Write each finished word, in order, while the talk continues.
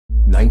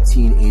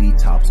1980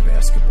 Topps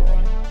basketball,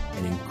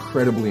 an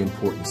incredibly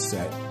important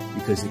set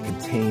because it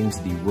contains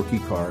the rookie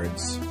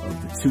cards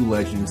of the two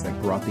legends that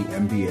brought the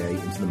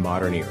NBA into the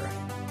modern era,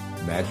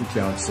 Magic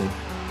Johnson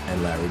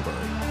and Larry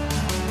Bird.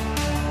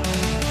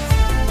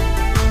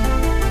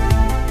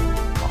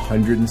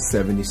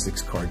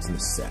 176 cards in the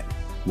set.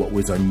 What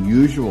was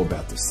unusual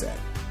about the set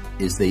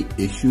is they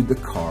issued the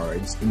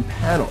cards in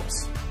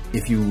panels.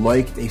 If you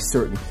liked a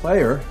certain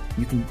player,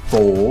 you can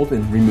fold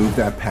and remove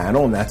that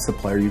panel, and that's the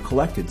player you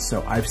collected.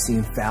 So I've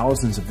seen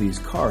thousands of these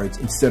cards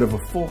instead of a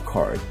full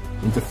card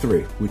into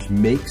 3, which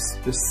makes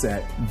the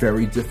set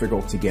very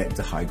difficult to get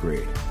into high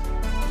grade.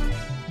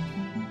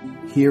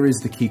 Here is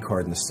the key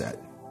card in the set.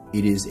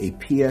 It is a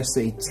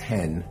PSA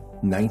 10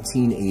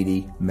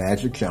 1980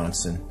 Magic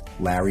Johnson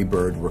Larry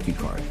Bird rookie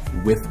card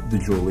with the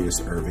Julius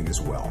Erving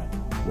as well.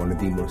 One of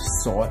the most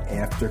sought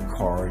after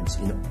cards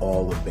in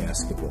all of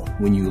basketball.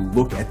 When you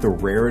look at the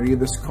rarity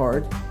of this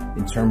card,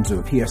 in terms of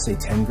a PSA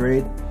 10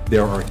 grade,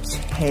 there are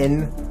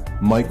 10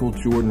 Michael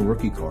Jordan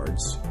rookie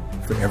cards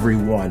for every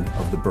one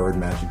of the Bird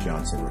Magic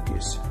Johnson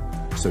rookies.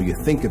 So you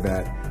think of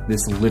that,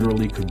 this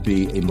literally could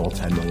be a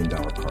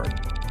multi-million-dollar card.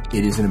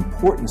 It is an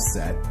important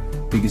set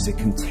because it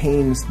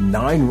contains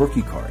 9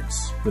 rookie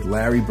cards with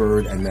Larry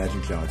Bird and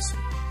Magic Johnson.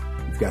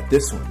 You've got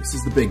this one, this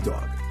is the big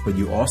dog, but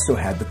you also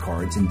had the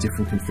cards in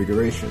different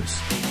configurations.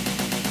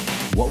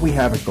 What we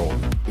have at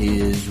Goldin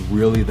is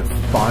really the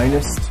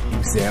finest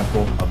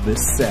example of this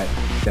set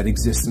that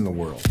exists in the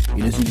world.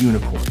 It is a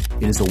unicorn.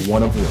 It is a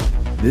one of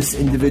one. This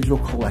individual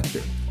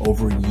collector,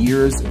 over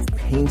years of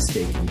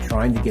painstaking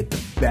trying to get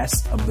the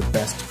best of the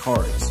best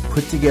cards,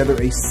 put together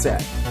a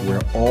set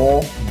where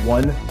all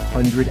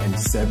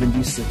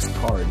 176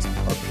 cards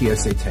are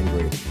PSA 10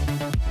 graded.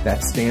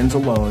 That stands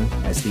alone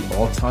as the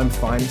all-time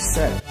finest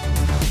set.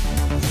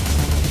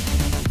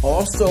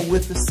 Also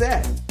with the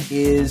set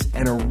is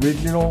an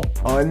original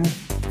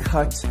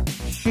uncut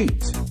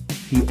sheet.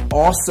 He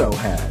also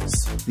has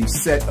the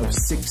set of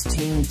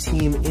 16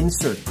 team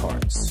insert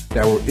cards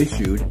that were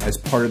issued as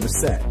part of the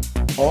set.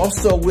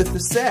 Also with the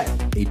set,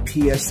 a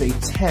PSA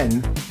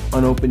 10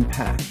 unopened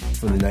pack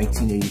from the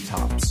 1980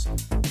 Topps.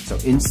 So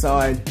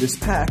inside this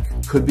pack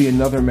could be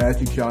another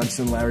Magic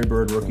Johnson Larry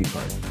Bird rookie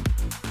card.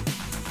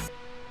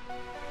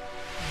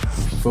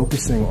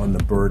 Focusing on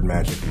the Bird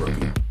Magic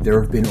rookie,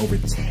 there have been over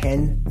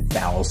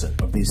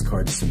 10,000 of these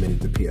cards submitted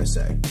to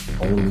PSA.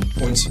 Only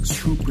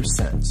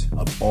 0.2%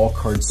 of all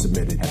cards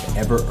submitted have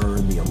ever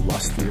earned the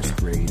illustrious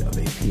grade of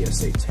a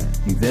PSA 10.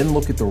 You then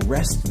look at the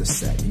rest of the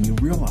set and you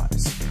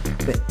realize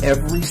that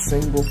every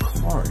single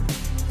card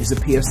is a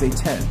PSA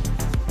 10.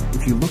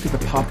 If you look at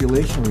the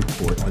population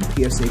report on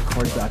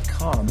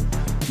PSAcard.com,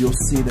 you'll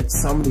see that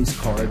some of these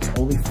cards,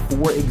 only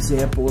 4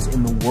 examples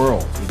in the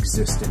world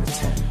exist in a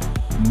 10.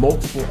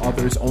 Multiple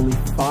others, only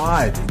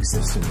 5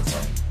 exist in the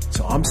 10.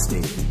 So I'm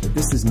stating that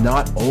this is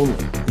not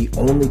only the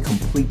only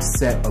complete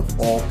set of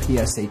all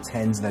PSA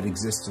 10s that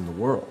exist in the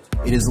world,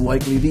 it is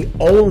likely the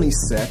only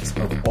set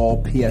of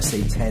all PSA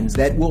 10s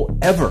that will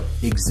ever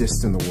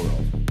exist in the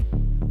world.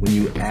 When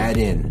you add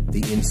in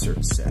the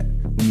insert set,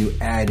 when you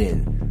add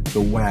in the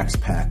wax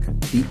pack,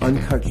 the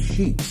uncut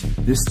sheets,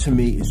 this to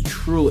me is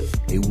truly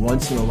a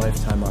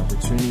once-in-a-lifetime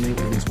opportunity.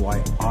 It is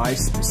why I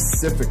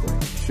specifically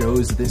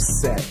chose this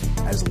set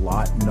as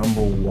lot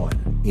number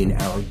 1 in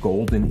our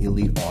Goldin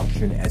Elite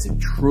auction, as it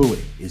truly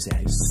is a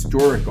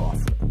historic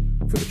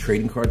offering for the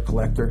trading card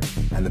collector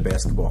and the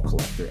basketball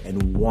collector,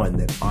 and one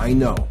that I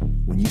know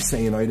when you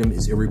say an item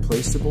is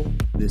irreplaceable,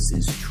 this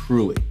is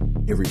truly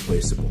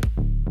irreplaceable.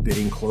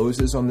 Bidding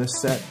closes on this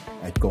set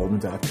at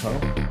Goldin.co,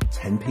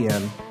 10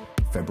 p.m.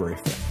 February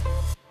 5th.